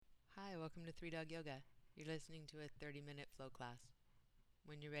welcome to Three Dog Yoga. You're listening to a 30-minute flow class.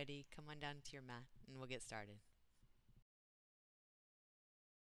 When you're ready, come on down to your mat and we'll get started.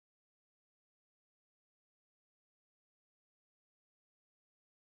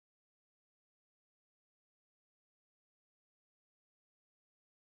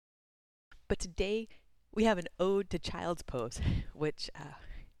 But today we have an ode to child's pose, which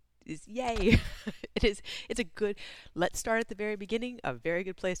is yay. It's a good, let's start at the very beginning, a very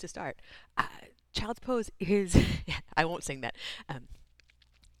good place to start. Child's pose is, I won't sing that.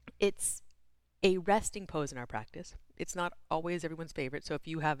 It's a resting pose in our practice. It's not always everyone's favorite, so if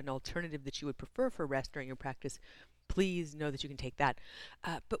you have an alternative that you would prefer for rest during your practice, please know that you can take that.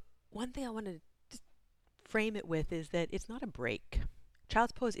 But one thing I want to frame it with is that it's not a break.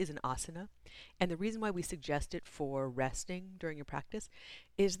 Child's pose is an asana, and the reason why we suggest it for resting during your practice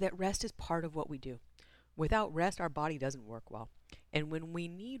is that rest is part of what we do. Without rest, our body doesn't work well. And when we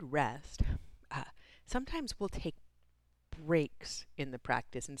need rest, sometimes we'll take breaks in the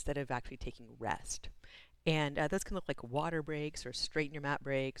practice instead of actually taking rest. And those can look like water breaks or straighten your mat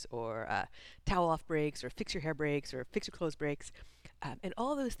breaks or towel off breaks or fix your hair breaks or fix your clothes breaks. And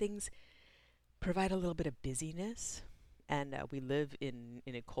all those things provide a little bit of busyness. And we live in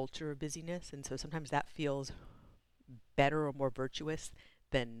a culture of busyness. And so sometimes that feels better or more virtuous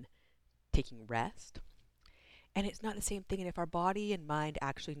than taking rest. And it's not the same thing. And if our body and mind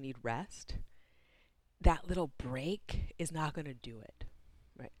actually need rest, that little break is not going to do it,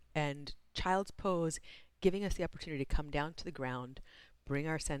 right? And child's pose, giving us the opportunity to come down to the ground, bring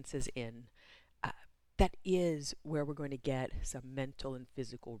our senses in, that is where we're going to get some mental and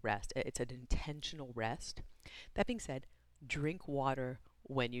physical rest. It's an intentional rest. That being said, drink water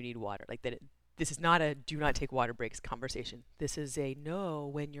when you need water. Like that. This is not a do not take water breaks conversation. This is a know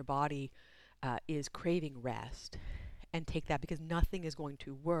when your body is craving rest, and take that, because nothing is going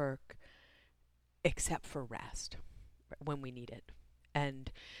to work except for rest when we need it.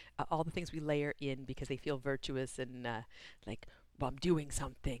 And all the things we layer in because they feel virtuous and like, well, I'm doing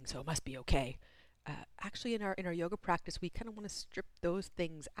something, so it must be okay. Actually, in our yoga practice, we kind of want to strip those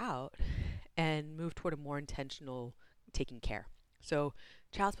things out and move toward a more intentional taking care. So,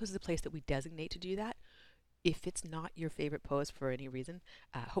 child's pose is a place that we designate to do that. If it's not your favorite pose for any reason,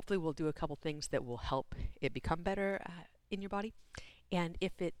 hopefully we'll do a couple things that will help it become better in your body. And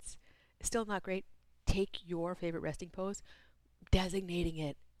if it's still not great, take your favorite resting pose, designating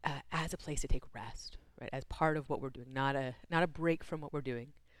it as a place to take rest, right? As part of what we're doing, not a break from what we're doing,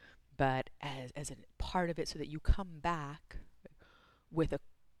 but as a part of it, so that you come back with a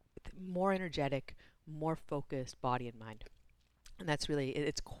more energetic, more focused body and mind. And that's really,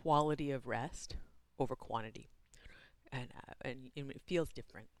 it's quality of rest over quantity, and it feels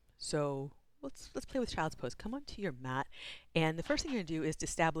different. So let's play with child's pose. Come onto your mat, and the first thing you're going to do is to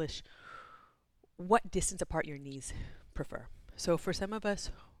establish what distance apart your knees prefer. So for some of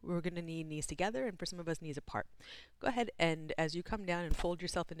us, we're going to need knees together, and for some of us, knees apart. Go ahead and as you come down and fold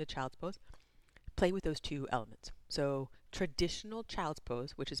yourself into child's pose, play with those two elements. So traditional child's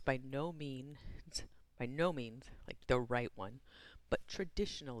pose, which is by no means like the right one, but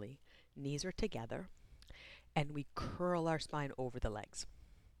traditionally, knees are together, and we curl our spine over the legs.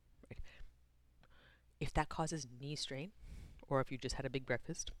 Right? If that causes knee strain, or if you just had a big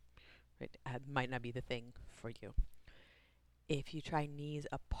breakfast, right, might not be the thing for you. If you try knees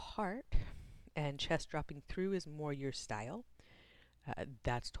apart and chest dropping through is more your style,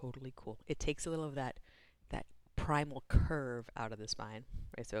 that's totally cool. It takes a little of that primal curve out of the spine,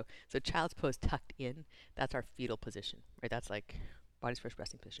 right? So child's pose tucked in, that's our fetal position, right? That's like body's first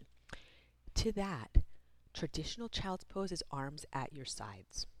resting position. To that, traditional child's pose is arms at your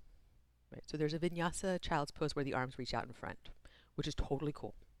sides, right? So there's a vinyasa child's pose where the arms reach out in front, which is totally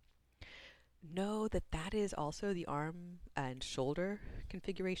cool. Know that that is also the arm and shoulder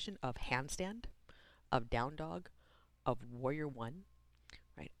configuration of handstand, of down dog, of warrior one,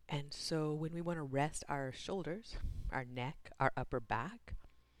 right? And so when we want to rest our shoulders, our neck, our upper back,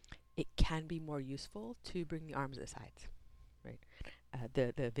 it can be more useful to bring the arms at the sides, right?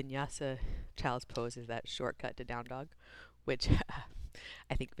 The vinyasa child's pose is that shortcut to down dog, which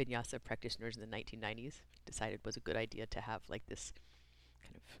I think vinyasa practitioners in the 1990s decided was a good idea to have, like this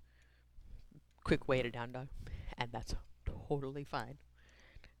kind of quick way to down dog, and that's totally fine,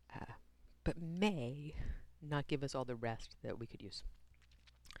 but may not give us all the rest that we could use.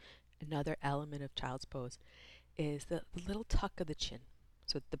 Another element of child's pose is the little tuck of the chin.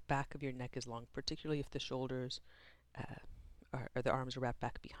 So the back of your neck is long, particularly if the shoulders or the arms are wrapped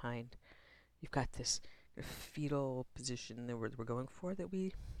back behind. You've got this fetal position that we're going for, that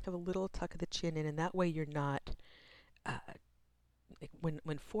we have a little tuck of the chin in, and that way you're not like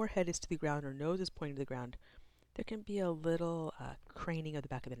when forehead is to the ground or nose is pointing to the ground, there can be a little craning of the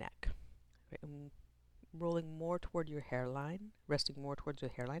back of the neck. Right? And rolling more toward your hairline, resting more towards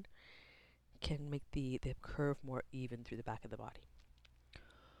your hairline, can make the curve more even through the back of the body.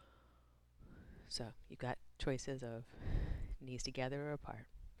 So you've got choices of knees together or apart,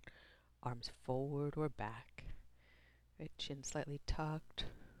 arms forward or back, right? Chin slightly tucked,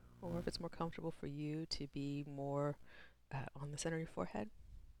 or if it's more comfortable for you to be more on the center of your forehead,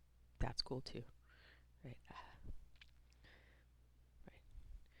 that's cool too, right? Right.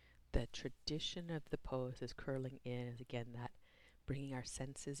 The tradition of the pose is curling in, is again that bringing our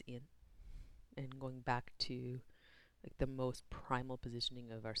senses in and going back to like the most primal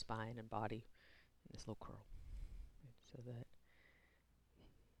positioning of our spine and body in this little curl, right? So that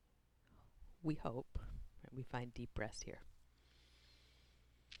we hope, right, we find deep rest here.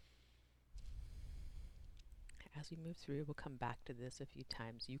 As we move through, we'll come back to this a few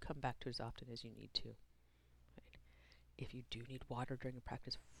times. You come back to it as often as you need to. Right? If you do need water during a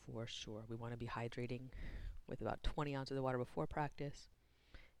practice, for sure, we want to be hydrating with about 20 ounces of water before practice.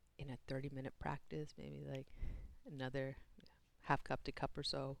 In a 30-minute practice, maybe like another half cup to cup or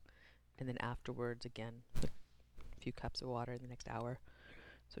so, and then afterwards again a few cups of water in the next hour.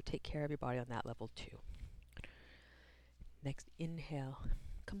 So take care of your body on that level too. Next, inhale,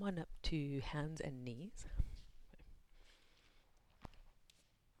 come on up to hands and knees.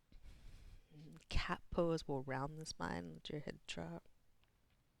 Cat pose will round the spine, let your head drop.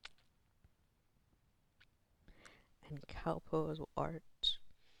 And cow pose will arch.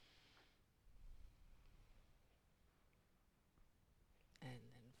 And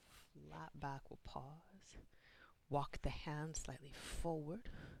then flat back will pause. Walk the hands slightly forward.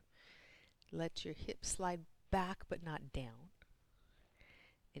 Let your hips slide back but not down.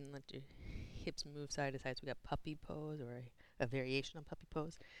 And let your hips move side to side. So we got puppy pose, or a variation on puppy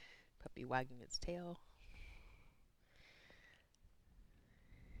pose. Puppy wagging its tail.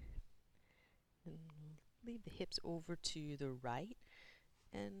 And leave the hips over to the right.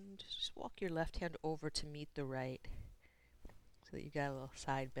 And just walk your left hand over to meet the right. So that you got a little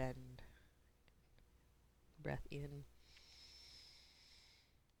side bend. Breath in.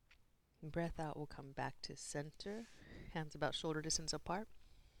 Breath out, we'll come back to center. Hands about shoulder distance apart.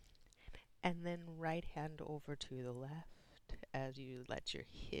 And then right hand over to the left as you let your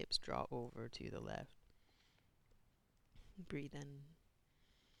hips draw over to the left. Breathe in.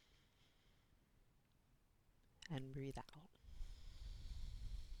 And breathe out.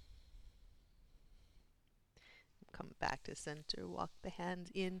 Come back to center. Walk the hands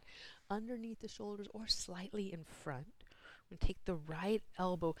in underneath the shoulders or slightly in front. And take the right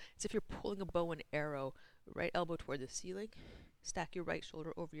elbow as if you're pulling a bow and arrow. Right elbow toward the ceiling. Stack your right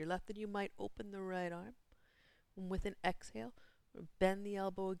shoulder over your left. Then you might open the right arm. And with an exhale, bend the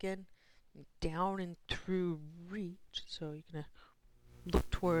elbow again. Down and through reach. So you're going to look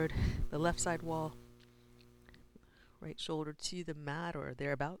toward the left side wall. Right shoulder to the mat or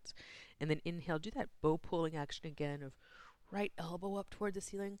thereabouts. And then inhale, do that bow pulling action again of right elbow up toward the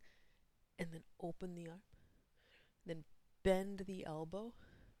ceiling. And then open the arm. Then bend the elbow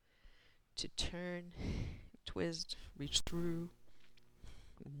to turn, twist, reach through.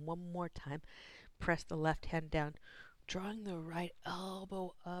 One more time. Press the left hand down, drawing the right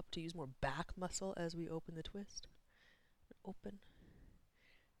elbow up to use more back muscle as we open the twist. Open.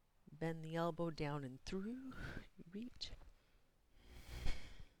 Bend the elbow down and through. Reach.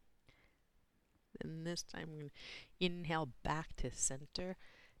 And this time we're going to inhale back to center.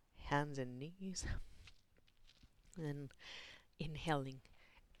 Hands and knees. And inhaling.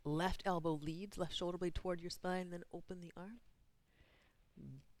 Left elbow leads, left shoulder blade toward your spine, then open the arm.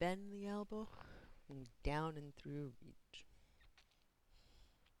 Bend the elbow. And down and through, reach.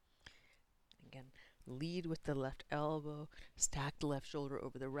 Again, lead with the left elbow. Stack the left shoulder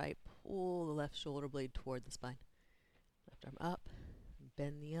over the right. Pull the left shoulder blade toward the spine. Left arm up.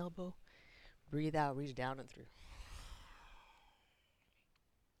 Bend the elbow. Breathe out, reach down and through.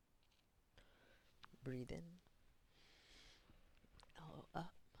 Breathe in. Elbow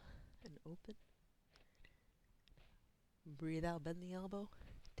up and open. Breathe out, bend the elbow.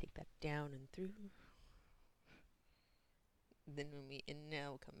 Take that down and through. Then when we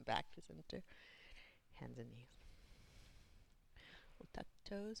inhale, we'll come back to center. Hands and knees. We'll tuck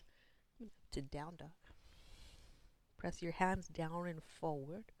toes to down dog. Press your hands down and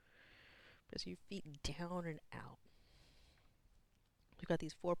forward. Press your feet down and out. We've got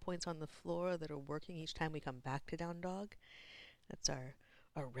these 4 points on the floor that are working each time we come back to down dog. That's our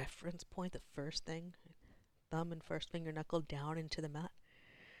reference point, the first thing. Thumb and first finger knuckle down into the mat.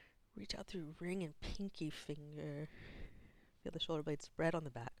 Reach out through ring and pinky finger. Feel the shoulder blades spread on the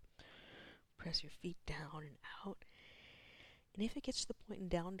back. Press your feet down and out. And if it gets to the point in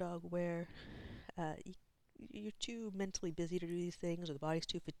down dog where you're too mentally busy to do these things, or the body's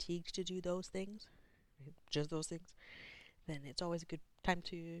too fatigued to do those things, right, just those things, then it's always a good time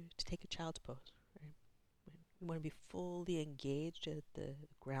to take a child's pose. Right? You want to be fully engaged at the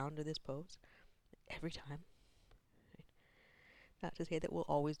ground of this pose every time. Right? Not to say that we'll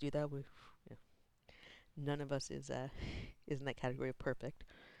always do that. None of us is in that category of perfect.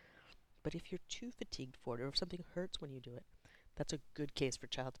 But if you're too fatigued for it, or if something hurts when you do it, that's a good case for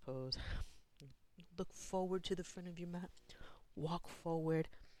child's pose. Look forward to the front of your mat. Walk forward.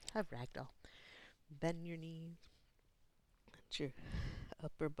 Have ragdoll. Bend your knees. Let your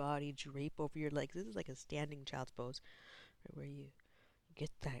upper body drape over your legs. This is like a standing child's pose, right, where you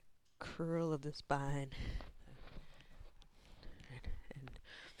get that curl of the spine. And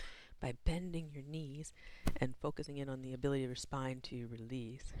by bending your knees and focusing in on the ability of your spine to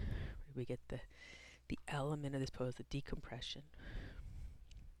release, we get the element of this pose, the decompression.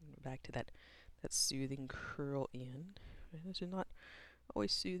 Back to that soothing curl in. Right? This is not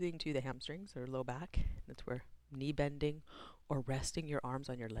always soothing to the hamstrings or low back. That's where knee bending or resting your arms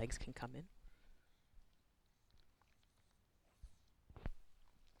on your legs can come in.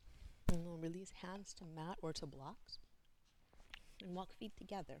 And we'll release hands to mat or to blocks. And walk feet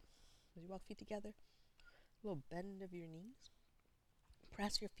together. As you walk feet together, a little bend of your knees.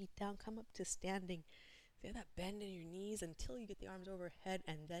 Press your feet down, come up to standing. Feel that bend in your knees until you get the arms overhead,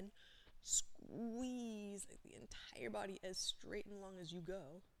 and then squeeze the entire body as straight and long as you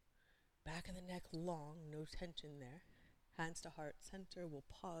go. Back of the neck long, no tension there. Hands to heart center, we'll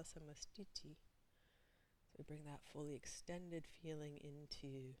pause samastiti. So we bring that fully extended feeling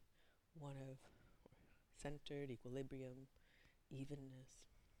into one of centered equilibrium, evenness.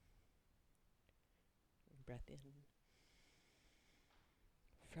 Breath in.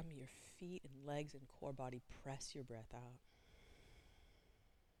 From your feet and legs and core body, press your breath out.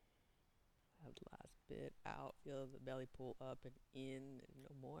 That last bit out. Feel the belly pull up and in, and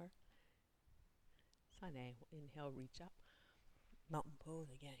no more. Sane. Inhale, reach up. Mountain pose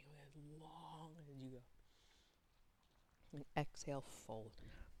again. You go as long as you go. And exhale, fold.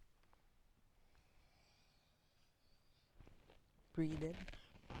 Breathe in.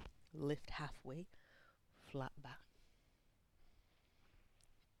 Lift halfway. Flat back.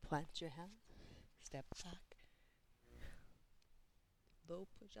 Plant your hands. Step back. Low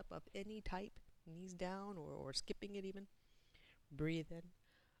push up of any type. Knees down or skipping it even. Breathe in.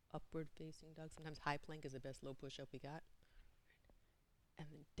 Upward facing dog. Sometimes high plank is the best low push up we got. And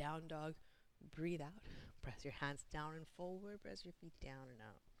then down dog. Breathe out. Press your hands down and forward. Press your feet down and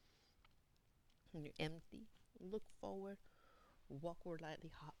out. When you're empty, look forward. Walk or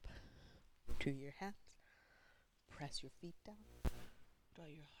lightly hop to your hands. Press your feet down. Draw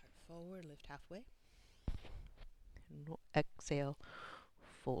your heart forward. Lift halfway. And exhale.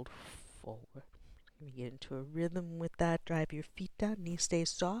 Fold forward. You get into a rhythm with that. Drive your feet down. Knees stay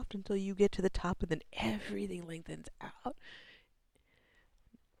soft until you get to the top, and then everything lengthens out.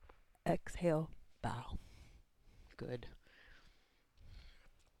 Exhale. Bow. Good.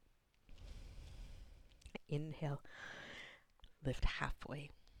 Inhale. Lift halfway.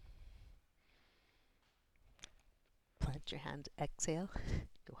 Plant your hands. Exhale.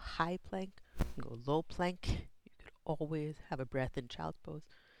 Go high plank. Go low plank. You could always have a breath in child's pose.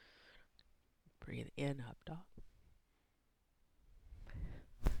 Breathe in, up dog.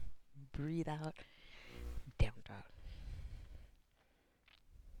 Breathe out, down dog.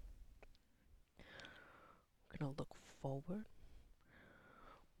 We're going to look forward.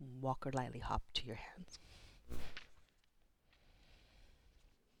 Walk or lightly hop to your hands.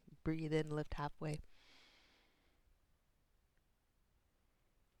 Breathe in, lift halfway.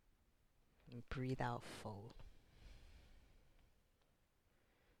 And breathe out, fold.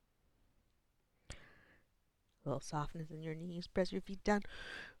 A little softness in your knees. Press your feet down.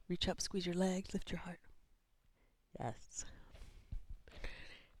 Reach up, squeeze your legs, lift your heart. Yes.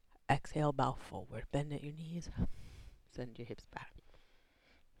 Exhale, bow forward. Bend at your knees. Send your hips back.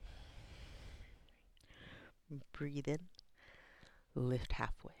 Breathe in. Lift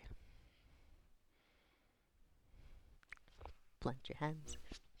halfway. Plant your hands.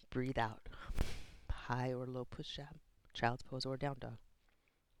 Breathe out. High or low push-up. Child's pose or down dog.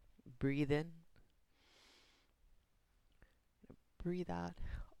 Breathe in. Breathe out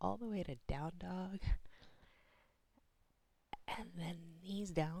all the way to down dog. And then knees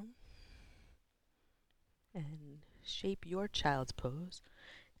down. And shape your child's pose.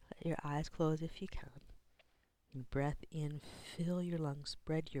 Let your eyes close if you can. And breath in, fill your lungs,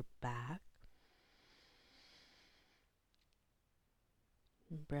 spread your back.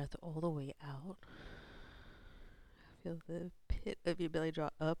 Breath all the way out. Feel the pit of your belly draw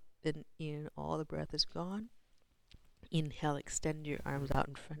up and in. All the breath is gone. Inhale, extend your arms out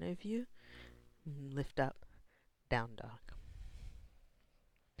in front of you. Lift up, down dog.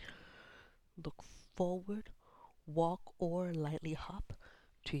 Look forward, walk or lightly hop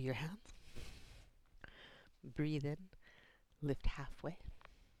to your hands. Breathe in, lift halfway.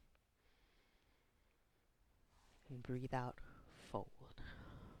 And breathe out, fold.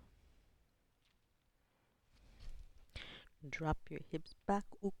 Drop your hips back,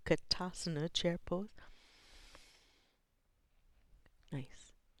 Utkatasana, chair pose.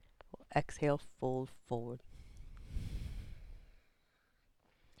 Nice. Exhale, fold forward.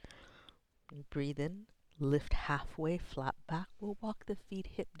 Breathe in, lift halfway, flat back. We'll walk the feet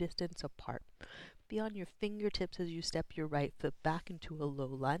hip distance apart. Be on your fingertips as you step your right foot back into a low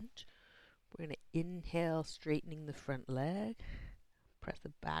lunge. We're going to inhale, straightening the front leg. Press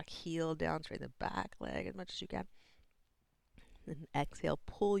the back heel down, straighten the back leg as much as you can. Then exhale,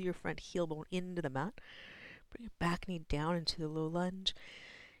 pull your front heel bone into the mat. Bring your back knee down into the low lunge.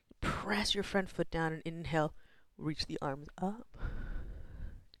 Press your front foot down and inhale, reach the arms up.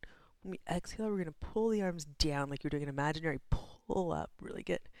 When we exhale, we're going to pull the arms down like you're doing an imaginary pull up. Really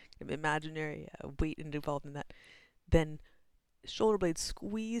get imaginary weight involved in that. Then shoulder blades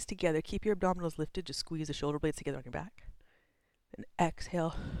squeeze together. Keep your abdominals lifted. Just squeeze the shoulder blades together on your back. Then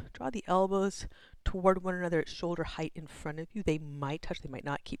exhale. Draw the elbows toward one another at shoulder height in front of you. They might touch, they might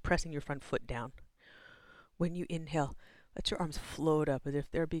not. Keep pressing your front foot down. When you inhale, let your arms float up as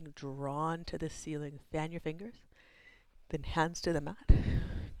if they're being drawn to the ceiling. Fan your fingers. Then hands to the mat.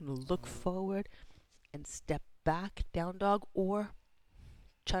 Look forward and step back, down dog or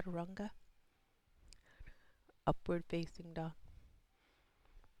chaturanga. Upward facing dog.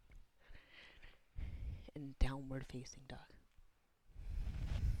 And downward facing dog.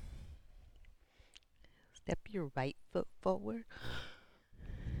 Step your right foot forward.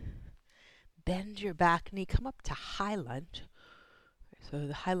 Bend your back knee. Come up to high lunge. So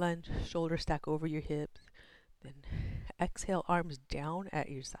the high lunge, shoulders stack over your hips. Then exhale, arms down at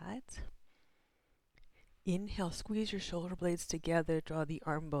your sides. Inhale, squeeze your shoulder blades together. Draw the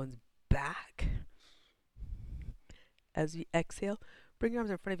arm bones back. As you exhale, bring your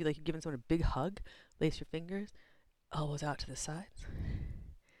arms in front of you like you're giving someone a big hug. Lace your fingers, elbows out to the sides.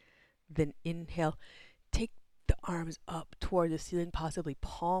 Then inhale, take the arms up toward the ceiling, possibly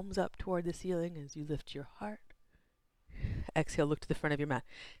palms up toward the ceiling as you lift your heart. Exhale, look to the front of your mat.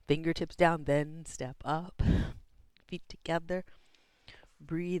 Fingertips down, then step up. Feet together.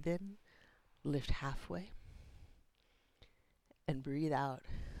 Breathe in, lift halfway. And breathe out,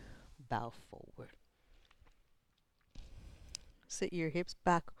 bow forward. Sit your hips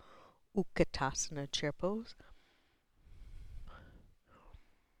back, Utkatasana, chair pose.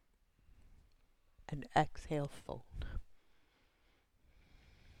 And exhale, fold.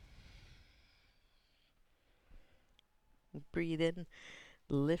 Breathe in,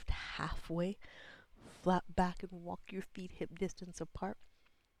 lift halfway, flat back and walk your feet hip distance apart.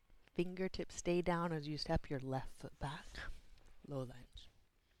 Fingertips stay down as you step your left foot back. Low lunge.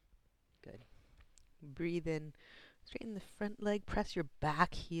 Good. Breathe in, straighten the front leg, press your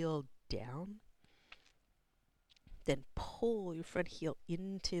back heel down. Then pull your front heel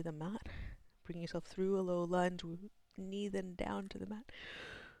into the mat. Bring yourself through a low lunge, knee then down to the mat.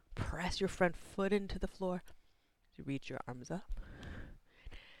 Press your front foot into the floor. You reach your arms up.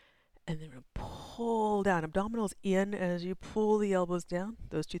 And then we're going to pull down. Abdominals in as you pull the elbows down.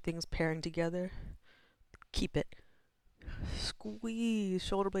 Those two things pairing together. Keep it. Squeeze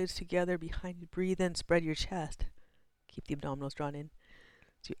shoulder blades together behind you. Breathe in, spread your chest. Keep the abdominals drawn in.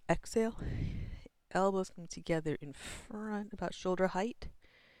 So you exhale. Elbows come together in front, about shoulder height.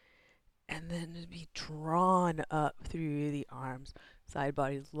 And then just be drawn up through the arms. Side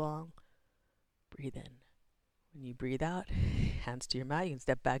body's long. Breathe in. When you breathe out, hands to your mat. You can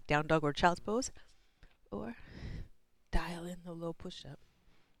step back, down dog or child's pose. Or dial in the low push-up.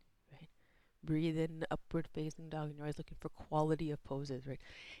 Right? Breathe in, upward facing dog. And you're always looking for quality of poses, right?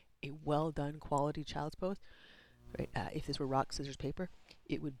 A well done quality child's pose. Right? If this were rock, scissors, paper,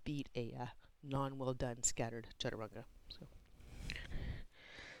 it would beat a non-well done scattered chaturanga. So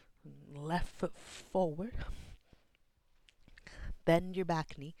left foot forward. Bend your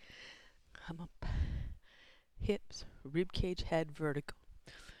back knee. Come up. Hips, rib cage, head, vertical.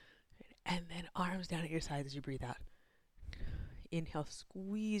 And then arms down at your sides as you breathe out. Inhale,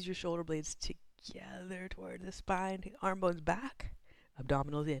 squeeze your shoulder blades together toward the spine. Arm bones back,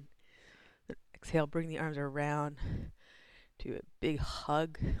 abdominals in. Then exhale, bring the arms around to a big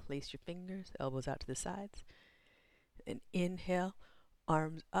hug. Lace your fingers, elbows out to the sides. And inhale,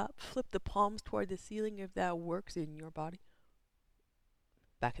 Arms up, flip the palms toward the ceiling if that works in your body.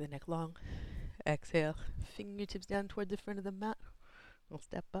 Back of the neck long. Exhale, fingertips down toward the front of the mat. We'll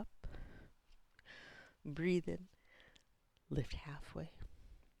step up. Breathe in, lift halfway.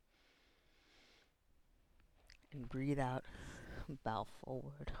 And breathe out, bow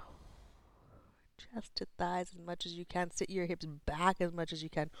forward. Chest to thighs as much as you can. Sit your hips back as much as you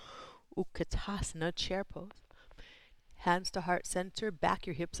can. Utkatasana, chair pose. Hands to heart center, back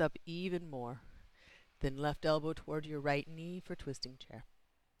your hips up even more. Then left elbow toward your right knee for twisting chair.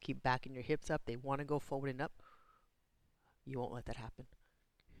 Keep backing your hips up. They want to go forward and up. You won't let that happen.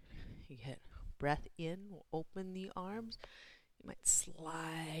 You get breath in, we'll open the arms. You might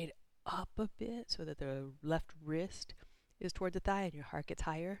slide up a bit so that the left wrist is toward the thigh and your heart gets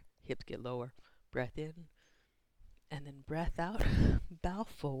higher. Hips get lower. Breath in. And then breath out. Bow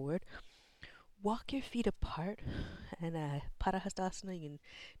forward. Walk your feet apart. And Padahastasana, you can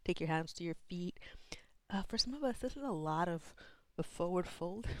take your hands to your feet. For some of us, this is a lot of a forward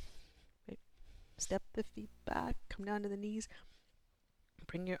fold. Right? Step the feet back, come down to the knees.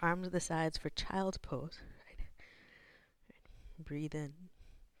 Bring your arms to the sides for child's pose. Right? Breathe in.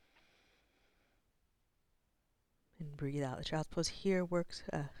 And breathe out. The child's pose here works,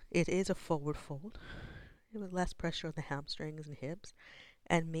 it is a forward fold with less pressure on the hamstrings and hips,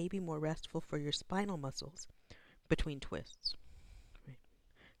 and maybe more restful for your spinal muscles between twists. Right?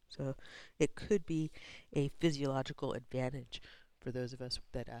 So it could be a physiological advantage for those of us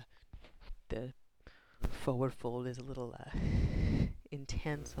that the forward fold is a little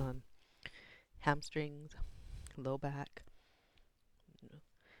intense on hamstrings, low back.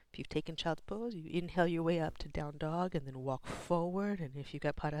 If you've taken child's pose, you inhale your way up to down dog and then walk forward. And if you've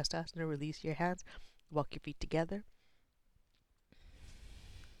got Padahastasana, release your hands, walk your feet together.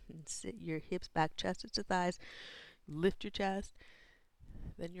 And sit your hips back, chest to thighs. Lift your chest,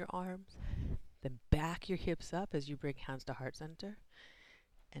 then your arms. Then back your hips up as you bring hands to heart center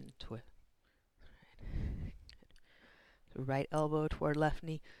and twist. Right. So right elbow toward left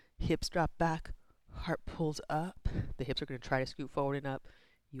knee, hips drop back, heart pulls up. The hips are going to try to scoot forward and up.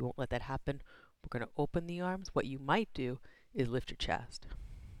 You won't let that happen. We're going to open the arms. What you might do is lift your chest.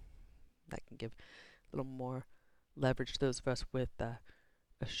 That can give a little more leverage to those of us with a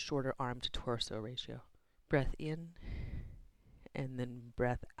shorter arm to torso ratio. Breath in and then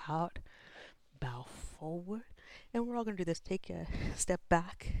breath out. Bow forward. And we're all going to do this. Take a step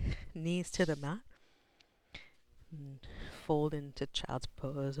back, knees to the mat. And fold into child's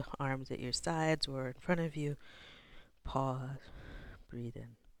pose, arms at your sides or in front of you. Pause. Breathe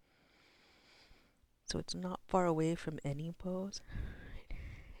in. So it's not far away from any pose.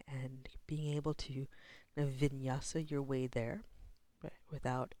 And being able to vinyasa your way there, right,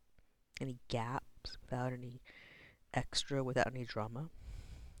 without any gaps, without any extra, without any drama,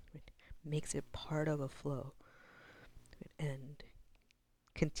 right, makes it part of a flow, right, and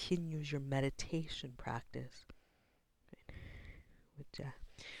continues your meditation practice, right, which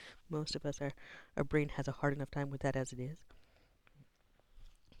most of us, our brain has a hard enough time with that as it is.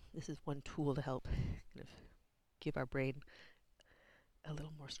 This is one tool to help kind of give our brain a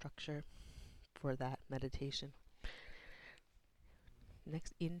little more structure for that meditation.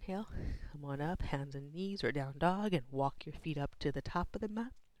 Next, inhale, come on up, hands and knees or down dog, and walk your feet up to the top of the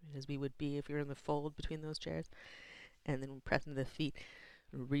mat, as we would be if you're in the fold between those chairs. And then press into the feet,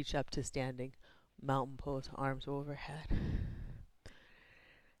 reach up to standing mountain pose, arms overhead.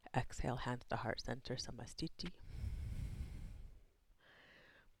 Exhale, hands to heart center, Samastiti.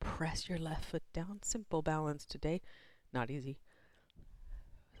 Press your left foot down. Simple balance today. Not easy.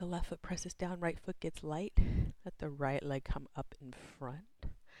 The left foot presses down, right foot gets light. Let the right leg come up in front.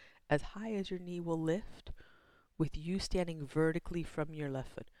 As high as your knee will lift, with you standing vertically from your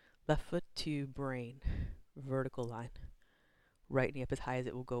left foot. Left foot to brain, vertical line. Right knee up as high as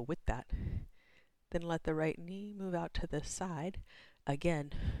it will go with that. Then let the right knee move out to the side.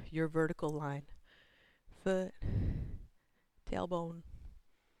 Again, your vertical line. Foot, tailbone,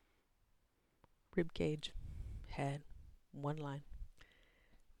 rib cage, head, one line.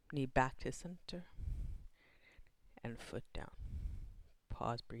 Knee back to center and foot down.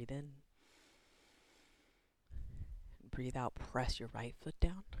 Pause, breathe in. Breathe out, press your right foot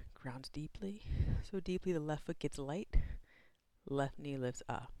down. Grounds deeply. So deeply the left foot gets light. Left knee lifts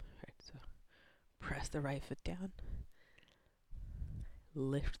up. Right, so press the right foot down.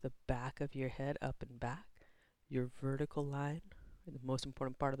 Lift the back of your head up and back. Your vertical line, the most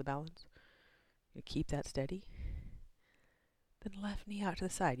important part of the balance. You keep that steady. Then left knee out to the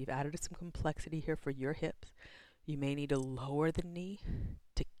side. You've added some complexity here for your hips. You may need to lower the knee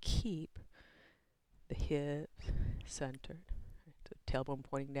to keep the hips centered. Right, so tailbone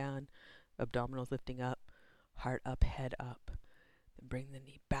pointing down, abdominals lifting up, heart up, head up. Then bring the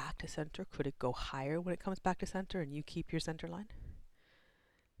knee back to center. Could it go higher when it comes back to center and you keep your center line?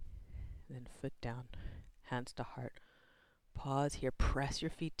 Then foot down, hands to heart. Pause here, press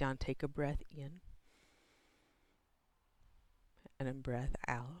your feet down, take a breath in. And then breath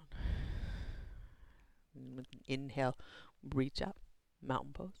out. And with an inhale, reach up,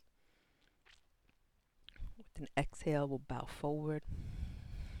 mountain pose. With an exhale, we'll bow forward.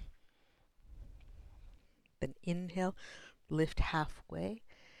 Then inhale, lift halfway.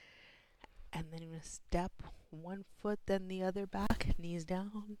 And then you're going to step one foot, then the other back. Knees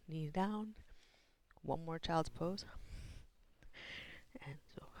down, knees down. One more child's pose. And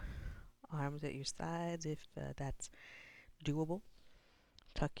so arms at your sides if that's doable.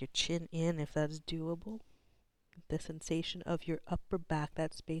 Tuck your chin in if that's doable. The sensation of your upper back,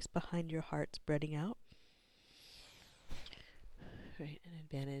 that space behind your heart spreading out. Right, an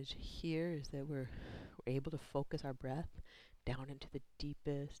advantage here is that we're able to focus our breath down into the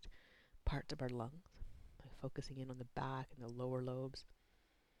deepest parts of our lungs, by focusing in on the back and the lower lobes.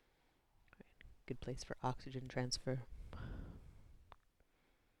 Right, good place for oxygen transfer.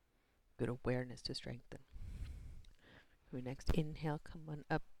 Good awareness to strengthen. We next inhale, come on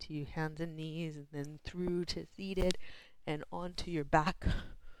up to hands and knees, and then through to seated and onto your back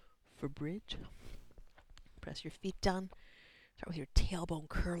for bridge. Press your feet down. Start with your tailbone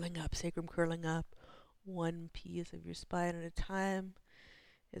curling up, sacrum curling up, one piece of your spine at a time,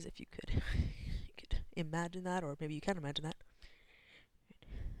 as if you could imagine that, or maybe you can imagine that.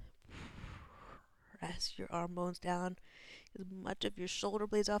 Press your arm bones down, as much of your shoulder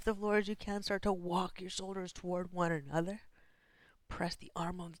blades off the floor as you can. Start to walk your shoulders toward one another. Press the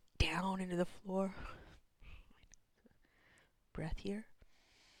arm bones down into the floor. Breath here.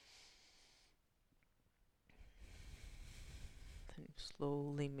 Then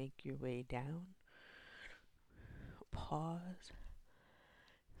slowly make your way down. Pause.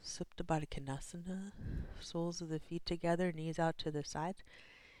 Supta Baddha Konasana. Soles of the feet together, knees out to the sides.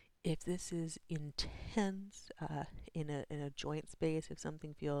 If this is intense in a joint space, if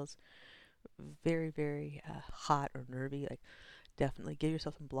something feels very, very hot or nervy, like definitely give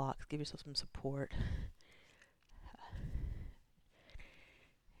yourself some blocks, give yourself some support.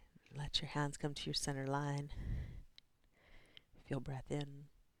 Let your hands come to your center line. Feel breath in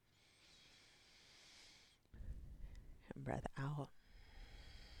and breath out.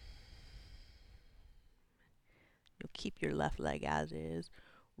 You'll keep your left leg as is.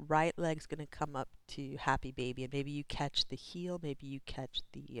 Right leg's going to come up to happy baby, and maybe you catch the heel, maybe you catch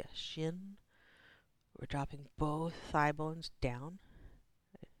the shin. We're dropping both thigh bones down,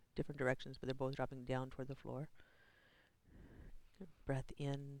 different directions, but they're both dropping down toward the floor. Breath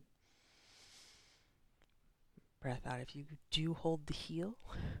in, breath out. If you do hold the heel,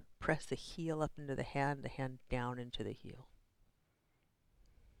 press the heel up into the hand down into the heel.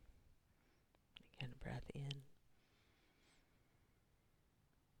 Again, breath in.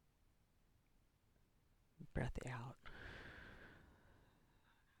 Breath out.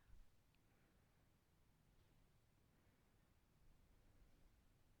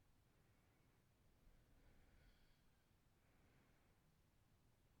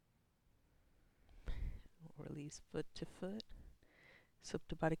 Release foot to foot.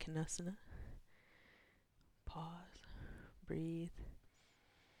 Supta Baddha Konasana. Pause. Breathe.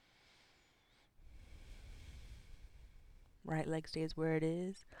 Right leg stays where it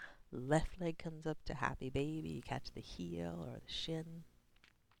is. Left leg comes up to happy baby. You catch the heel or the shin.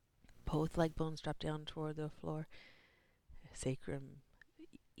 Both leg bones drop down toward the floor. Sacrum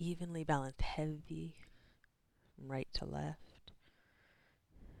evenly balanced, heavy from right to left.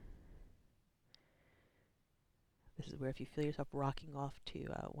 This is where if you feel yourself rocking off to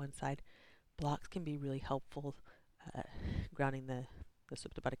one side, blocks can be really helpful, grounding the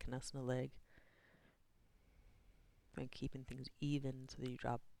Supta Baddha Konasana leg and keeping things even so that you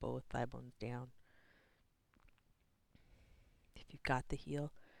drop both thigh bones down. If you've got the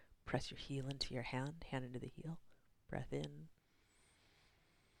heel, press your heel into your hand into the heel. Breath in.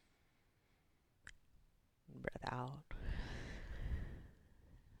 And breath out.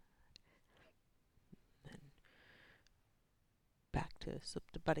 Then back to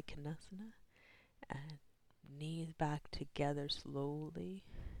Supta Baddha Konasana. And knees back together slowly.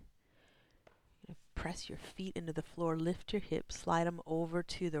 Press your feet into the floor, lift your hips, slide them over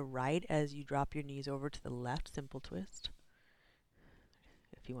to the right as you drop your knees over to the left, simple twist.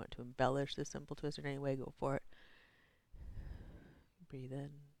 If you want to embellish the simple twist in any way, go for it. Breathe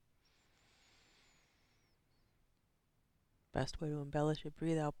in. Best way to embellish it,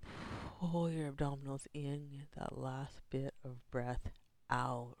 breathe out, pull your abdominals in, get that last bit of breath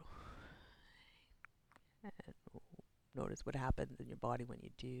out. And notice what happens in your body when you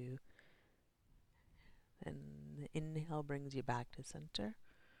do. And the inhale brings you back to center.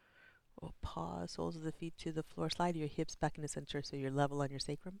 We'll pause, soles of the feet to the floor. Slide your hips back into center so you're level on your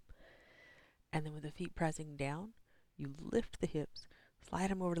sacrum. And then with the feet pressing down, you lift the hips,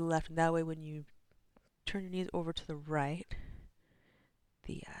 slide them over to the left, and that way when you turn your knees over to the right,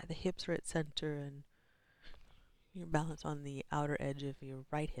 the hips are at center and you're balanced on the outer edge of your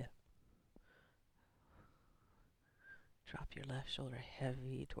right hip. Drop your left shoulder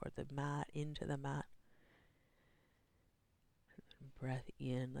heavy toward the mat, into the mat. Breath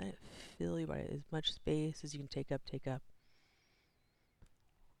in, let it fill your body. As much space as you can take up, take up.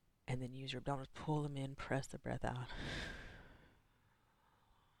 And then use your abdominals, pull them in, press the breath out.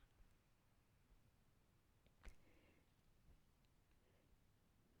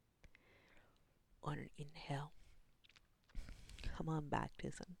 On an inhale, come on back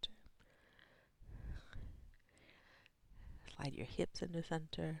to center. Slide your hips into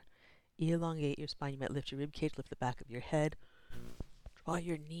center. Elongate your spine. You might lift your rib cage, lift the back of your head. Draw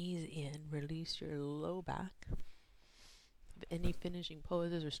your knees in, release your low back. Any finishing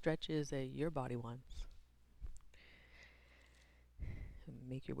poses or stretches that your body wants. And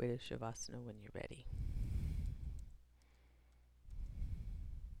make your way to Shavasana when you're ready.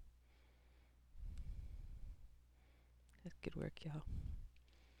 That's good work, y'all.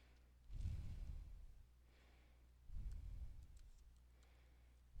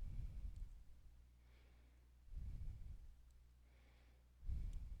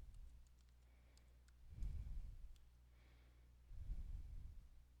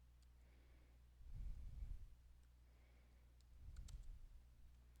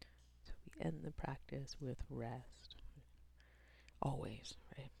 So we end the practice with rest. Always,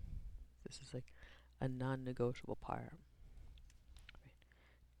 right? This is like a non-negotiable part. Right?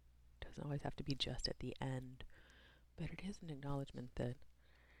 Doesn't always have to be just at the end, but it is an acknowledgement that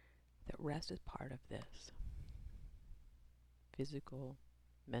rest is part of this. Physical,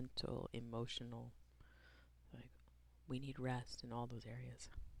 mental, emotional. Like, we need rest in all those areas.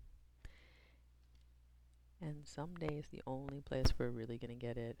 And some days the only place we're really going to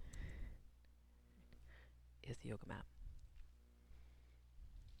get it is the yoga mat.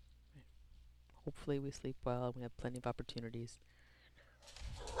 Right. Hopefully we sleep well and we have plenty of opportunities.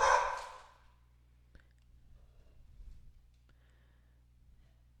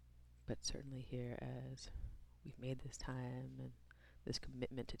 But certainly here, as we've made this time and this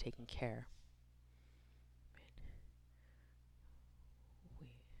commitment to taking care, right, we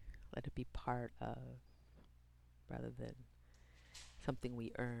let it be part of, rather than something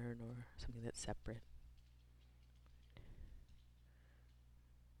we earn or something that's separate.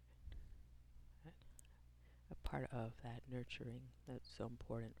 Right. A part of that nurturing that's so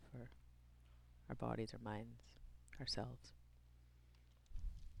important for our bodies, our minds, ourselves.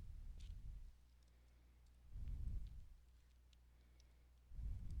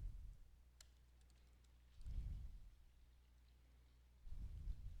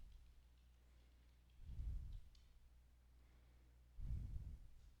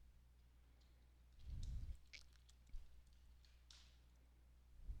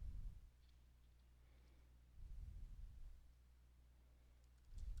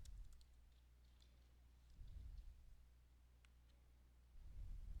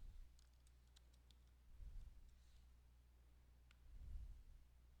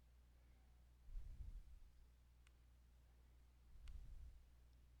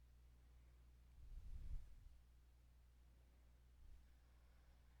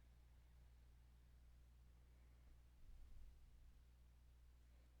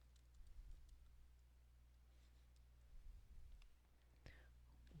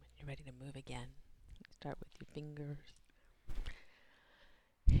 When you're ready to move again, start with your fingers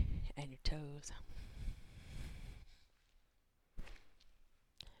and your toes.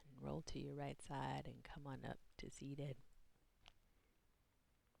 And roll to your right side and come on up to seated.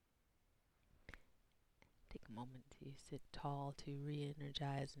 Take a moment to sit tall to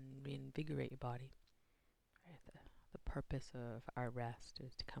re-energize and reinvigorate your body. Right? The purpose of our rest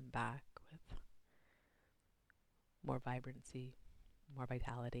is to come back with more vibrancy, more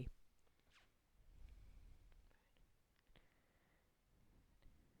vitality.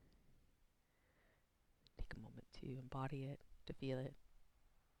 Take a moment to embody it, to feel it,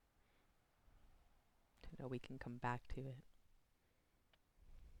 to know we can come back to it.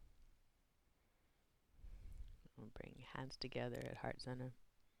 We'll bring hands together at heart center.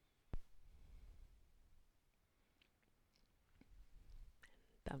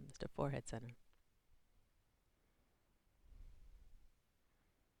 Thumbs to forehead center.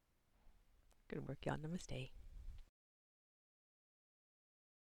 Good work, y'all. Namaste.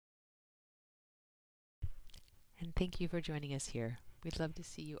 And thank you for joining us here. We'd love to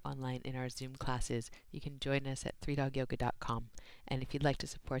see you online in our Zoom classes. You can join us at 3dogyoga.com. And if you'd like to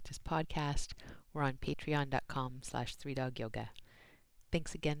support this podcast, we're on patreon.com/3dogyoga.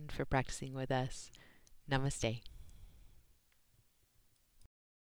 Thanks again for practicing with us. Namaste.